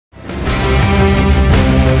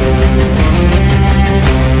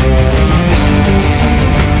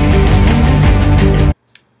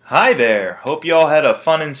Hi there! Hope you all had a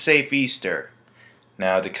fun and safe Easter.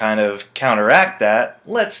 Now, to kind of counteract that,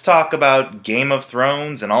 let's talk about Game of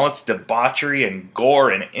Thrones and all its debauchery and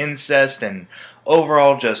gore and incest and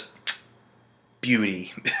overall just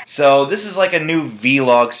beauty. So, this is like a new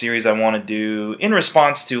vlog series I want to do in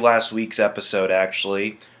response to last week's episode,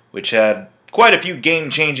 actually, which had quite a few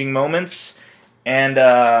game-changing moments.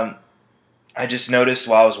 And I just noticed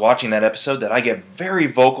while I was watching that episode that I get very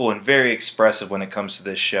vocal and very expressive when it comes to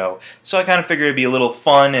this show. So I kind of figured it'd be a little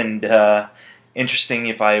fun and interesting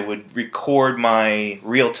if I would record my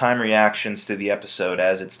real-time reactions to the episode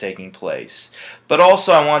as it's taking place. But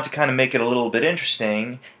also I want to kind of make it a little bit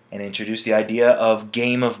interesting and introduce the idea of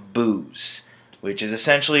Game of Booze, which is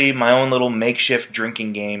essentially my own little makeshift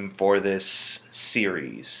drinking game for this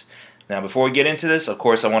series. Now before we get into this, of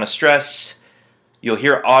course I want to stress you'll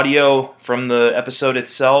hear audio from the episode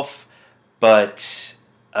itself, but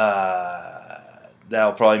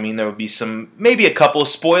that'll probably mean there will be maybe a couple of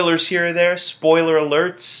spoilers here or there, spoiler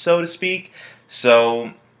alerts, so to speak.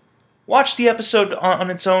 So watch the episode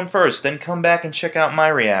on its own first, then come back and check out my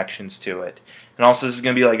reactions to it. And also, this is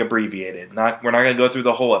going to be like abbreviated. We're not going to go through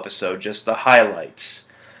the whole episode, just the highlights.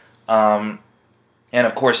 And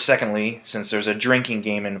of course, secondly, since there's a drinking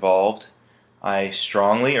game involved, I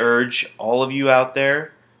strongly urge all of you out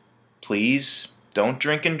there, please don't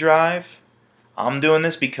drink and drive. I'm doing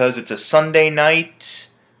this because it's a Sunday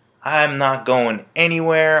night. I'm not going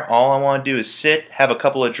anywhere. All I want to do is sit, have a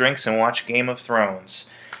couple of drinks, and watch Game of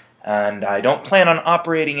Thrones. And I don't plan on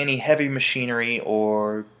operating any heavy machinery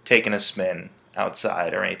or taking a spin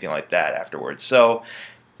outside or anything like that afterwards. So,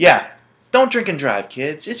 yeah, don't drink and drive,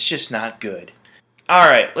 kids. It's just not good.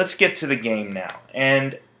 Alright, let's get to the game now.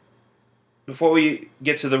 And before we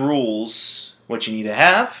get to the rules, what you need to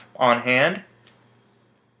have on hand,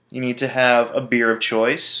 you need to have a beer of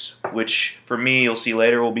choice, which for me, you'll see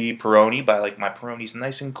later, will be Peroni, but I like my Peronis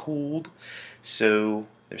nice and cooled, so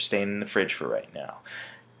they're staying in the fridge for right now.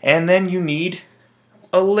 And then you need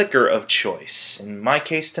a liquor of choice. In my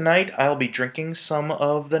case tonight, I'll be drinking some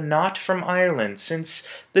of the Not from Ireland, since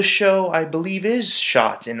the show, I believe, is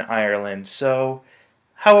shot in Ireland, so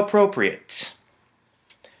how appropriate.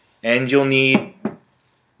 And you'll need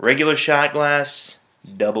regular shot glass,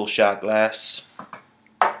 double shot glass.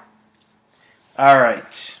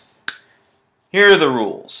 Alright, here are the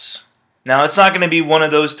rules. Now, it's not going to be one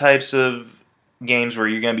of those types of games where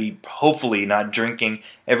you're going to be hopefully not drinking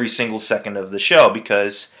every single second of the show,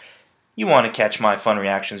 because you want to catch my fun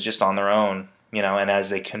reactions just on their own, you know, and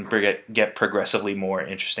as they can get progressively more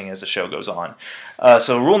interesting as the show goes on.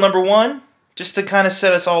 So rule number one, just to kind of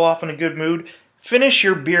set us all off in a good mood, finish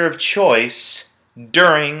your beer of choice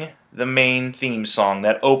during the main theme song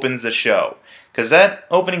that opens the show. Because that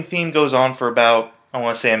opening theme goes on for about, I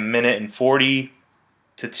want to say, 1:40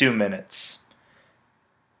 to 2 minutes.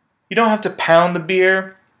 You don't have to pound the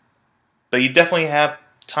beer, but you definitely have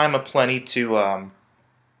time aplenty to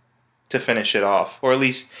finish it off. Or at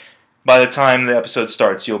least by the time the episode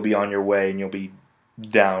starts, you'll be on your way and you'll be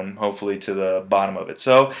down, hopefully, to the bottom of it.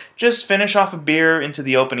 So just finish off a beer into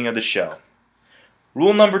the opening of the show.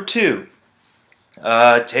 Rule number two,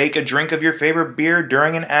 take a drink of your favorite beer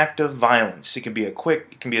during an act of violence. It can be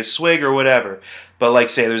it can be a swig or whatever. But like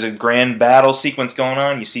say there's a grand battle sequence going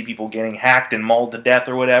on, you see people getting hacked and mauled to death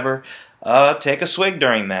or whatever, take a swig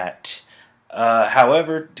during that.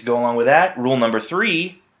 However, to go along with that, rule number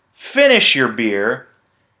three, finish your beer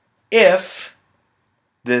if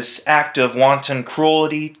this act of wanton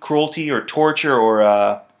cruelty or torture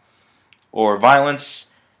or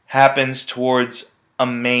violence happens towards a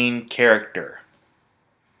main character.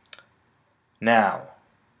 Now,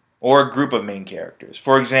 or a group of main characters.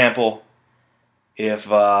 For example, if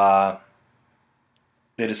they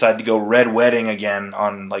decide to go Red Wedding again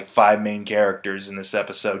on like 5 main characters in this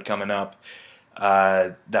episode coming up,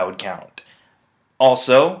 that would count.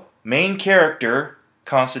 Also, main character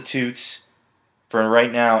constitutes, for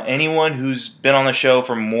right now, anyone who's been on the show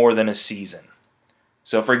for more than a season.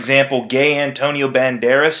 So, for example, gay Antonio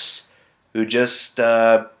Banderas, who just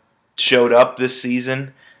showed up this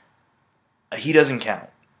season, he doesn't count.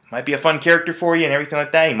 Might be a fun character for you and everything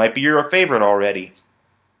like that. He might be your favorite already.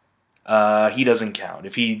 He doesn't count.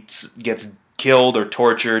 If he gets killed or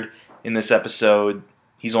tortured in this episode,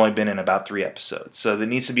 he's only been in about 3 episodes. So there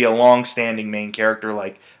needs to be a long-standing main character,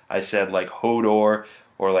 like I said, like Hodor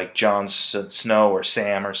or like Jon Snow or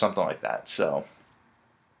Sam or something like that. So,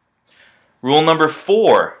 rule number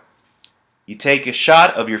 4. You take a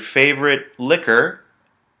shot of your favorite liquor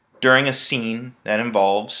during a scene that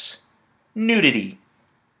involves nudity.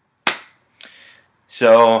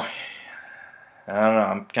 So, I don't know,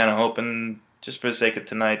 I'm kind of hoping just for the sake of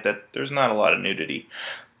tonight, that there's not a lot of nudity.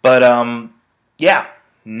 But, yeah.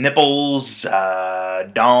 Nipples,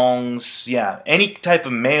 dongs, yeah. Any type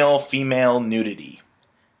of male, female nudity.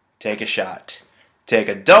 Take a shot. Take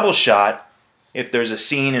a double shot if there's a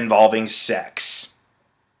scene involving sex.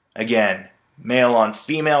 Again, male on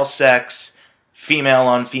female sex, female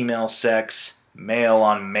on female sex, male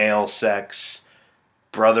on male sex,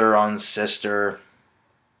 brother on sister.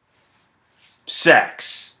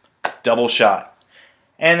 Sex. Double shot.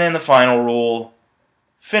 And then the final rule,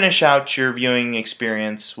 finish out your viewing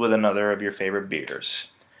experience with another of your favorite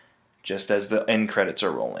beers, just as the end credits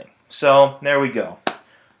are rolling. So, there we go.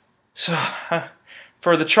 So,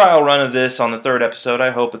 for the trial run of this on the 3rd episode,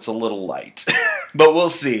 I hope it's a little light. But we'll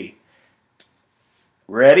see.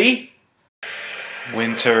 Ready?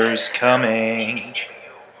 Winter's coming.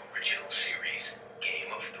 HBO original series,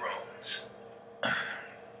 Game of Thrones.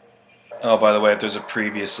 Oh, by the way, if there's a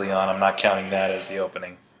previously on, I'm not counting that as the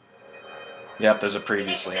opening. Yep, there's a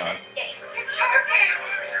previously on.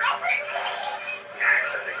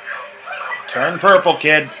 Turn purple,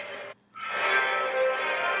 kid.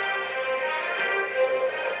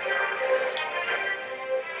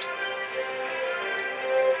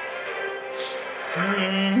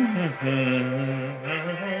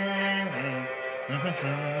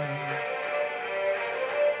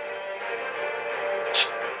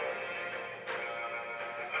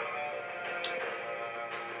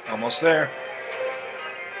 Almost there.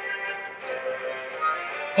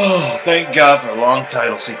 Oh, thank God for long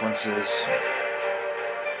title sequences.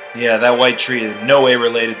 Yeah, that white tree is no way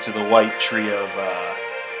related to the white tree of,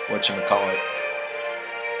 whatchamacallit,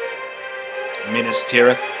 Minas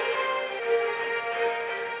Tirith.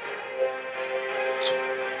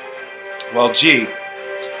 Well, gee.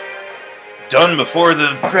 Done before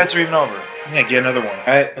the credits are even over. Yeah, get another one.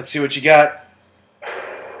 Alright, let's see what you got.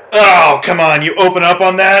 Oh, come on, you open up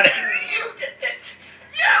on that? You did this!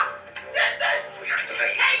 You did this! We have to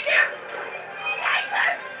take him! Take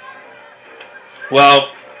him!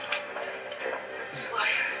 Well,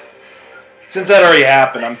 since that already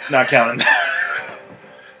happened, I'm not counting that.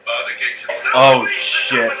 Oh,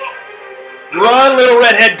 shit. Run, little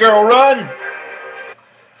redhead girl, run!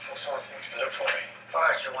 Things to look for me.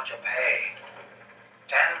 First, you want your pay.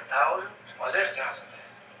 10,000? Was it 1,000?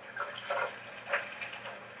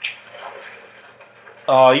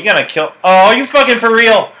 Oh, you gonna kill... Oh, are you fucking for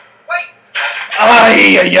real? Wait!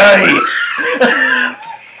 Ay, ay, ay. You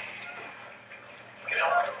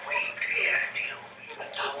don't want to wait here, do you?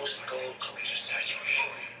 1,000 gold coins are searching for you.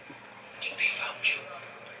 If they found you,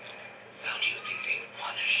 how do you think they would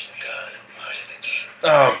punish the girl who murdered the king?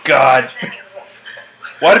 Oh, God.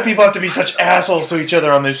 Why do people have to be such assholes to each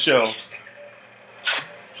other on this show?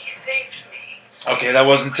 He saved me. Okay, that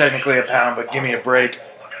wasn't technically a pound, but give me a break.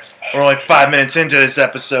 We're only 5 minutes into this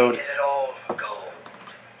episode. Did it all for gold.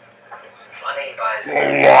 Money buys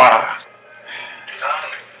it.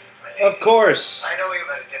 Of course. I know you've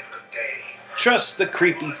had a difficult day. Trust the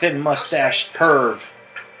creepy, thin-mustached perv.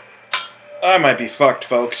 I might be fucked,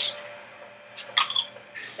 folks.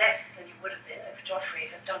 Less than you would have been if Joffrey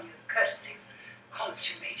had done you the courtesy of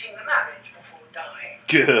consummating the marriage before dying.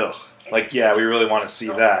 Ugh. Like, yeah, we really want to see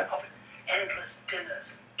that. Endless dinners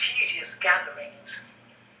and tedious gatherings.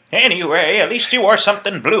 Anyway, at least you wore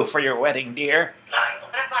something blue for your wedding, dear. Lying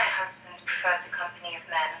on One of my husbands preferred the company of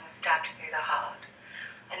men and was stabbed through the heart.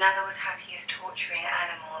 Another was happiest torturing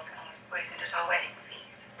animals and was poisoned at our wedding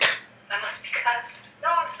feast. I must be cursed.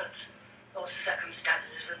 nonsense. Those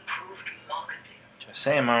circumstances have improved markedly. Just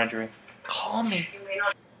saying, Marjorie. Call me. You may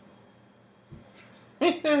not.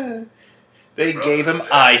 They gave him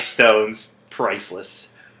eye stones. Priceless.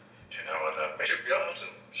 Do you know what that makes guards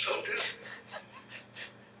and soldiers?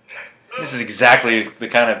 This is exactly the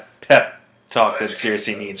kind of pep talk that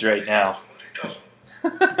Cersei needs right now.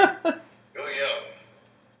 You're young.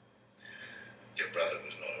 Your brother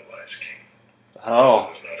was not a wise king. Oh, He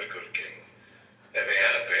was not a good king. If he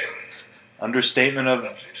had been, understatement of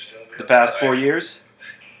he'd still be the past alive. 4 years?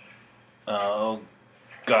 Oh,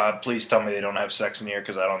 God, please tell me they don't have sex in here,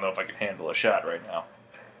 because I don't know if I can handle a shot right now.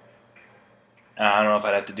 And I don't know if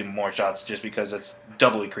I'd have to do more shots just because it's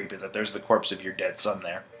doubly creepy that there's the corpse of your dead son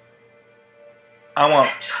there.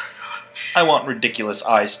 I want ridiculous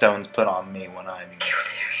eye stones put on me when I'm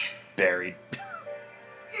buried.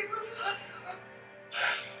 He was her son.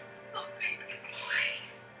 A baby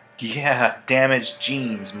boy. Yeah, damaged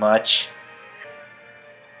genes, much.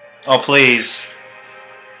 Oh, please.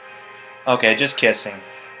 Okay, just kissing.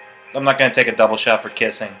 I'm not gonna take a double shot for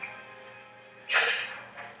kissing.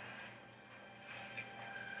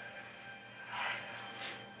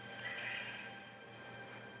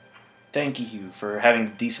 Thank you for having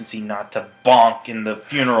the decency not to bonk in the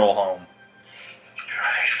funeral home. You're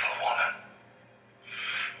a hateful woman.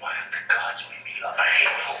 Why have the gods made me love a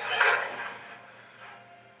hateful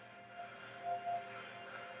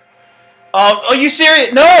woman? Are you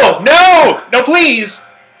serious? No! No! No, please!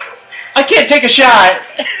 I can't take a shot!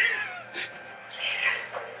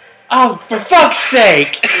 Oh, for fuck's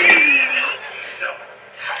sake! No.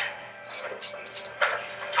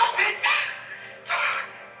 Stop it!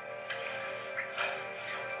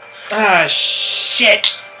 Ah,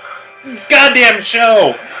 shit! Goddamn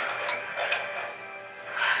show!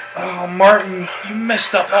 Oh, Martin, you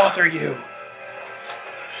messed up author, you.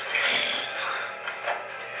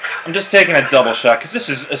 I'm just taking a double shot, because this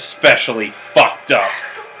is especially fucked up.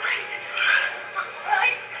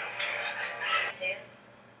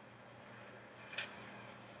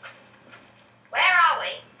 Where are we?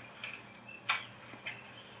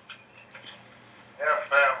 They're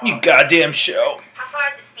fair. You goddamn show. How far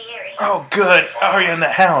is it to the Erie? Oh, good. Hurry on the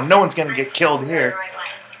Hound. No one's gonna get killed here. Right way.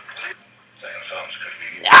 Damn sons could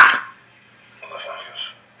be Ah! motherfuckers.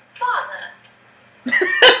 Father.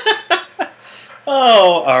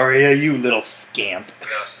 Oh, Arya, you little scamp.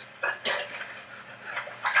 Yes.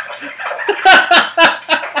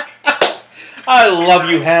 I love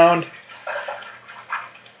you, Hound.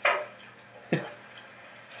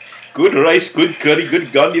 Good rice, good curry,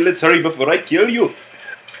 good gunny. Let's hurry before I kill you.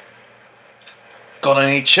 Gonna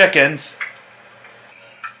need chickens.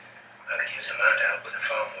 I could use a man to help with the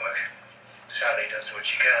farm work. Sally does what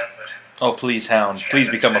she can, but Oh, please, Hound. Please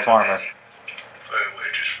become a farmer. fair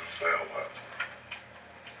wages for fair work.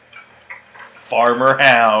 Farmer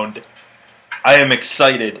Hound. I am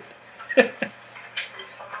excited.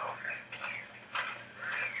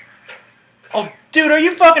 Oh, dude, are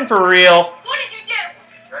you fucking for real? What did you do?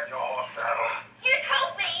 Get your horse saddled. You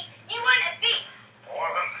told me you weren't a thief.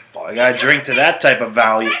 Wasn't. Boy, I gotta drink to that type of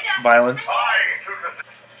violence. I took the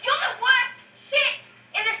You're the worst shit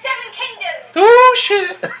in the Seven Kingdoms. Oh,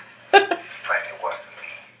 shit. plenty worse than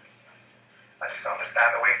me. I just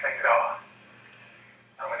understand the way things are.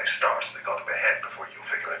 How many stars they got to behead before you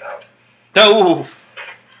figure it out? No.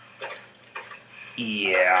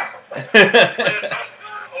 Yeah.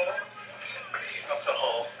 Not a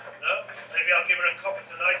hole. No? Maybe I'll give her a copper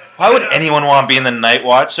tonight. Why would anyone want to be in the Night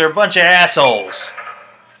Watch? They're a bunch of assholes.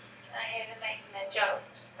 I hear them making their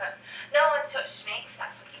jokes, but no one's touched me, if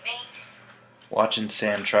that's what you mean. Watching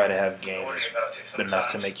Sam try to have game Worry is about it good enough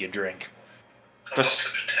to sometimes. make you drink. I want to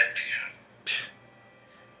protect you.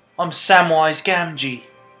 I'm Samwise Gamgee,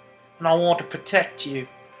 and I want to protect you.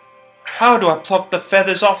 How do I pluck the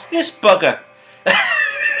feathers off this bugger?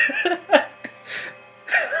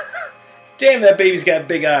 Damn, that baby's got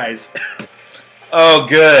big eyes. Oh,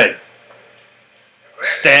 good.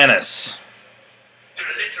 Stannis. You're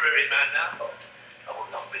a literary man now. I will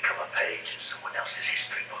not become a page in someone else's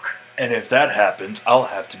history book. And if that happens, I'll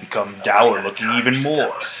have to become dour looking even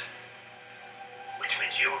more. Which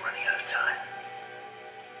means you're running out of time.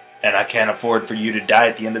 And I can't afford for you to die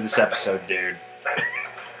at the end of this episode, dude.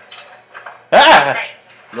 Ah! Names.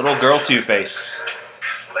 Little girl Two-Face.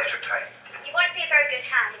 Later time. You won't be a very good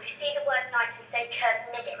hand if you see the word knight and say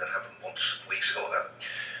Kurt Niggins. That happened once, weeks ago. That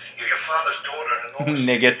you're your father's daughter and all.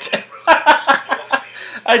 Nigget.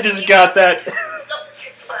 I just got that. Lots of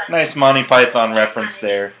tricky words. Nice Monty Python reference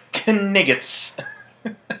there. Kniggets.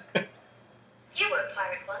 You were a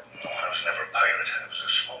pirate once. No, I was never a pirate. I was a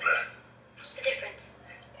smuggler. What's the difference?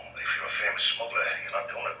 Well, if you're a famous smuggler, you're not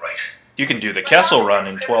doing it right. You can do the Kessel Run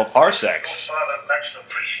in 12 parsecs. Your father lacks an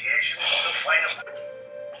appreciation for the fine of.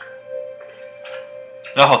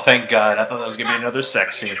 Oh, thank God. I thought that was going to be another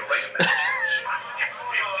sex You scene. need to write a message.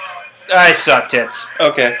 I saw tits.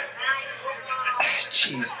 Okay.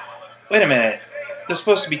 Jeez. Wait a minute. They're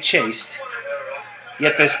supposed to be chaste.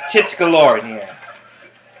 Yet there's tits galore in here.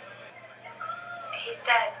 He's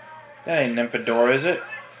dead. That ain't Nymphadora, is it?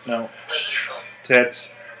 No. Lethal.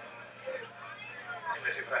 Tits.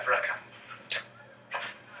 Visit whenever I can.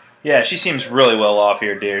 Yeah, she seems really well off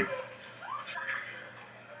here, dude.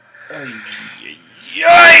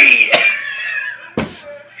 Yay!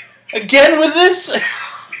 Again with this?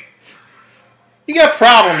 You got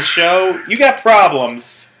problems, show. You got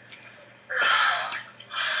problems.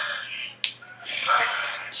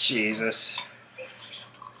 Jesus.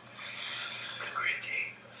 Great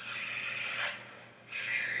day.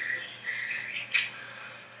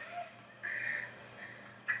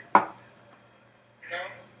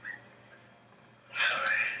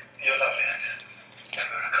 Sorry. You're lovely, I just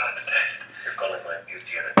never recalled the taste. You're calling my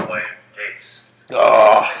beauty an acquired taste.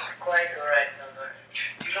 Oh. Quite alright, Milburn.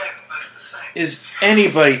 Do you like both the same? Is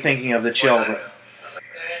anybody thinking of the children?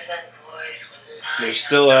 Whereas that They're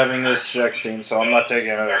still having this sex scene, so I'm not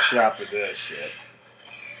taking another shot for this shit.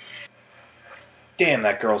 Damn,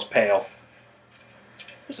 that girl's pale.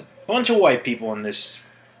 There's a bunch of white people in this.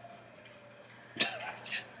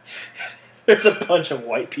 There's a bunch of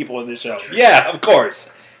white people in this show. Yeah, of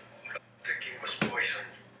course. The king was poisoned.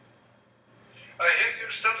 I hear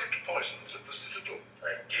you studied poisons at the Citadel.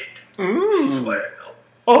 I did. Ooh. Why I know.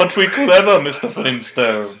 Aren't we clever, Mr.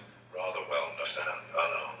 Flintstone? Rather well understand,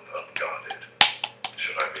 unarmed, unguarded.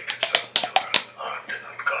 Should I be concerned you are Armed and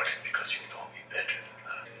unguarded because you know me better than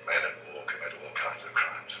that. men at war commit all kinds of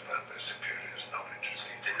crimes without their superiors' knowledge?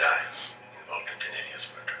 Deny. Involved in Tenenia's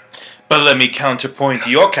murder. But let me counterpoint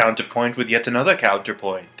your counterpoint with yet another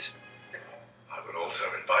counterpoint. I would also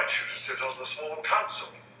invite you to sit on the small council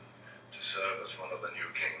to serve as one of the new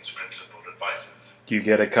king's principal advisors. You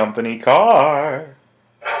get a company car.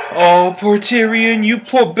 Oh, poor Tyrion, you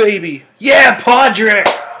poor baby. Yeah, Podrick!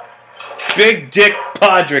 Big dick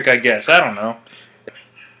Podrick, I guess. I don't know.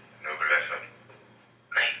 Noble effort.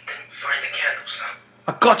 I couldn't find the candles, huh?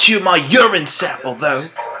 I got you my urine sample, though.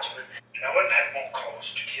 Watchman. No one had more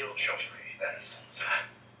cause to kill Joffrey than Sansa.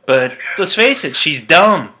 But let's face it, she's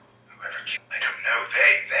dumb. Whoever killed, I don't know.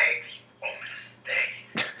 The ominous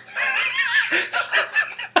they.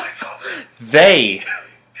 My father. They.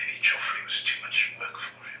 Maybe Joffrey was too much work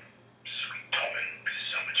for him. Sweet Tommen is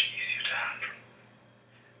so much easier to handle.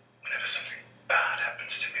 Whenever something bad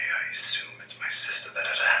happens to me, I assume it's my sister that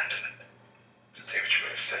had a hand in it. Say what you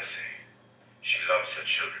would of Cersei. She loves her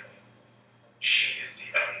children. She is the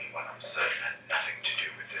only one I'm certain had nothing to do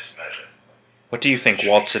with this murder. What do you think,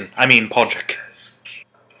 Watson? I mean, Podrick.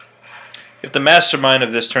 If the mastermind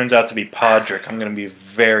of this turns out to be Podrick, I'm going to be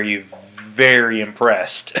very, very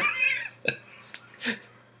impressed.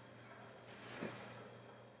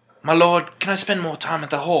 My lord, can I spend more time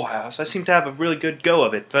at the whorehouse? I seem to have a really good go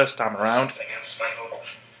of it first time around. Something else, my lord.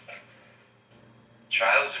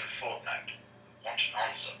 Trials in a fortnight. Want an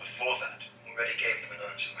answer before that. Already gave them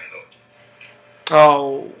an answer, my lord.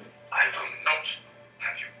 Oh, I will not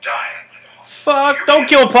have you die on my behalf. fuck, don't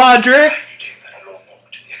kill Podrick! I have to take that long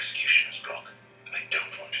walk to the executioner's block. I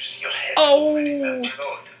don't want to see your head. Oh. already burnt. My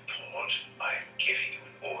lord, Port, I am giving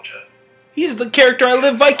you an order. He's the character I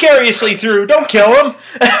live vicariously through. Don't kill him.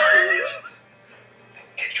 Get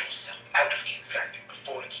yourself out of King's Landing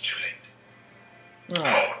before it's too late. oh.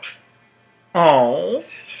 Port, Oh. this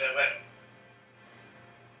is farewell.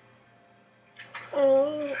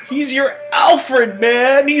 Oh, he's your Alfred,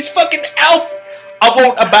 man. He's fucking Alf. I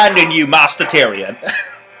won't abandon you, Master Tyrion.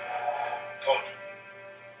 Port.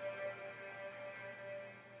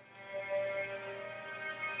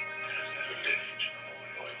 There has never lived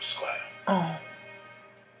a more loyal squire. Oh.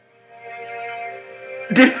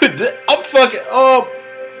 Dude, I'm fucking. Oh,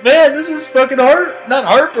 man, this is fucking not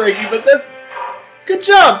heartbreaking, but that. Good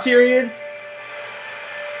job, Tyrion.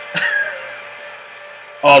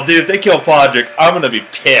 Oh, dude, if they kill Podrick, I'm gonna be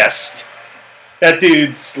pissed. That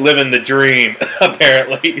dude's living the dream,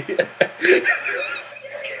 apparently.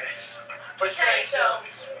 Yes.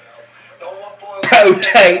 Potatoes. No one boiled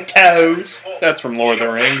Potatoes. That's from Lord of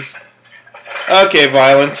the Rings. Okay,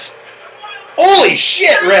 violence. Holy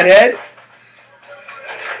shit, redhead!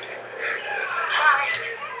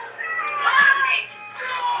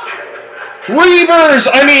 Reavers!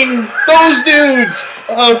 I mean, those dudes!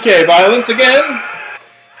 Okay, violence again.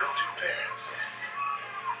 They'll do, parents.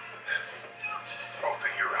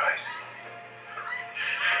 Open your eyes.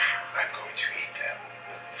 I'm going to eat them.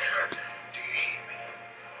 Do you hear me?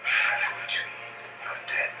 I'm going to eat your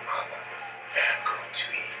dead mama. And I'm going to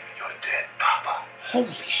eat your dead papa.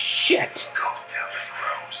 Holy shit! Go tell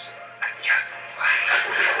Rose at Castle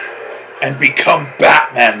Black. And become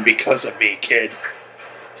Batman because of me, kid.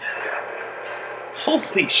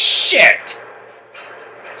 Holy shit!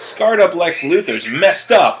 Scarred up Lex Luthor's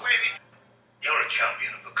messed up. You're a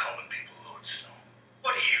champion of the common people, Lord Snow.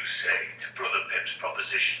 What do you say to Brother Pip's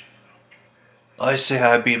proposition? I say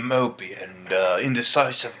I be mopey and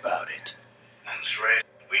indecisive about it. That's right.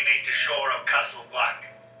 We need to shore up Castle Black.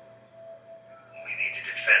 We need to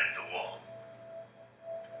defend the wall.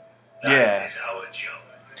 That Yeah. is our job.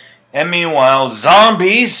 And meanwhile,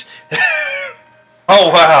 zombies! Oh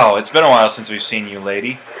wow, it's been a while since we've seen you,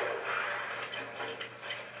 lady.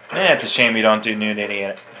 It's a shame you don't do nudity.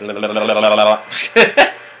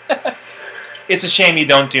 It's a shame you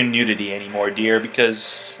don't do nudity anymore, dear,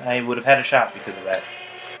 because I would have had a shot because of that.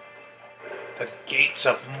 The gates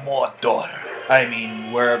of Mordor. I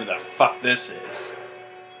mean, wherever the fuck this is.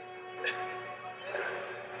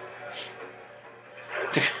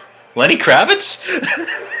 Lenny Kravitz?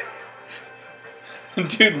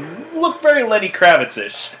 Dude, look very Lenny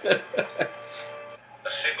Kravitz-ish.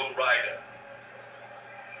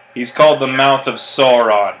 He's called the Mouth of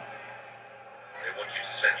Sauron. They want you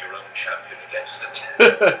to send your own champion against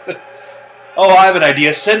it. Oh, I have an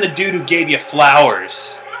idea. Send the dude who gave you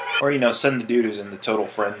flowers. Or, you know, send the dude who's in the total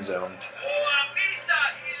friend zone.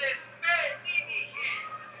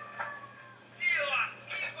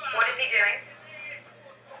 What is he doing?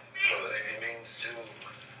 Well, if he means to...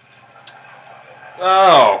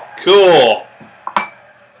 Oh, cool.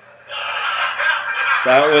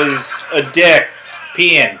 That was a dick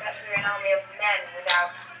peeing. That we're an army of men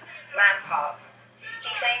without man parts. He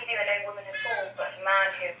claims you are no woman at all, but a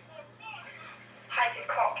man who hides his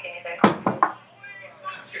cock in his own arse.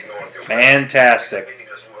 Ignore your Fantastic.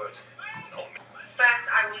 meaningless words. No. First,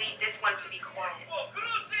 I will leave this one to be quiet.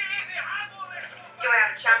 Do I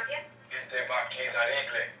have a champion?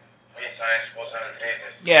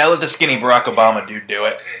 Yeah, let the skinny Barack Obama dude do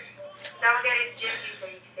it.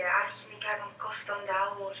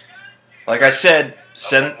 Like I said,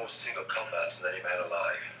 send... Most single combats than any man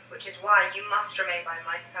alive. Which is why you must remain by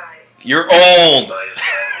my side. You're old! Let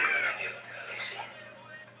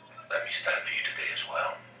me stand for you today as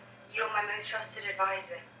well. You're my most trusted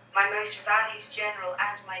advisor, my most valued general,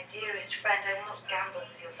 and my dearest friend. I will not gamble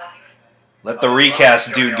with your life. Let the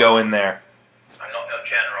recast dude go in there. I'm not your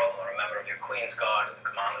general or a member of your Queen's Guard or the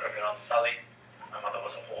commander of your Aunt Sully. My mother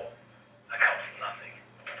was a whore. I come from nothing.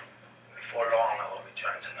 Before long, I will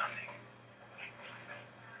return to nothing.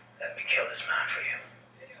 Let me kill this man for you.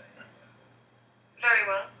 Very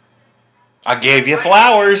well. I gave you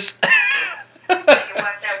flowers. Make it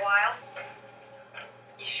worth their while.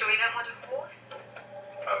 You sure you don't want a horse?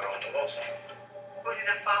 I don't want a horse. Horses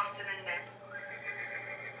are faster than men.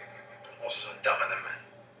 Horses are dumber than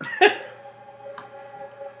men.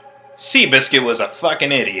 Seabiscuit was a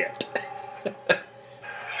fucking idiot.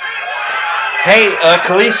 Hey,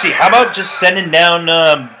 Khaleesi, how about just sending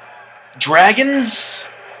down, dragons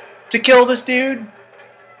to kill this dude?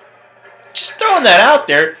 Just throwing that out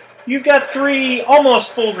there. You've got 3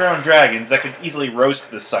 almost full-grown dragons that could easily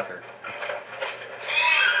roast this sucker.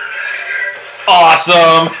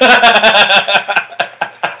 Awesome!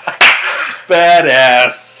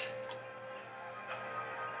 Badass.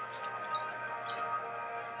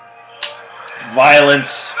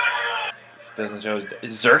 Violence. Doesn't show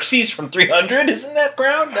Xerxes from 300? Isn't that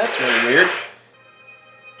crowned? That's really weird.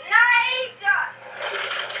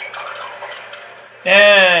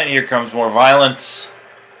 And here comes more violence.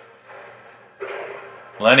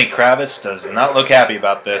 Lenny Kravitz does not look happy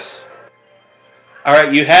about this.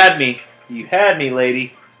 Alright, you had me. You had me,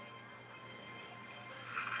 lady.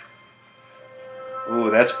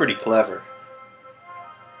 Ooh, that's pretty clever.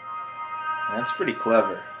 That's pretty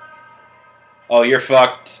clever. Oh, you're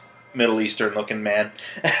fucked, Middle Eastern looking man.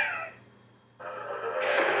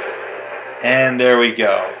 And there we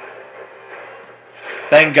go.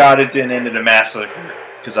 Thank God it didn't end in a massacre,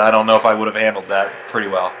 because I don't know if I would have handled that pretty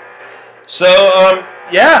well. So,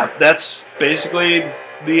 yeah, that's basically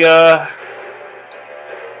the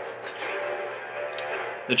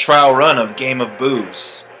trial run of Game of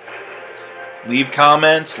Booze. Leave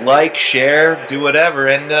comments, like, share, do whatever,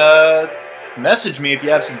 and message me if you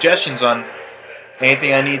have suggestions on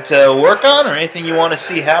anything I need to work on or anything you want to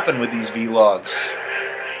see happen with these vlogs.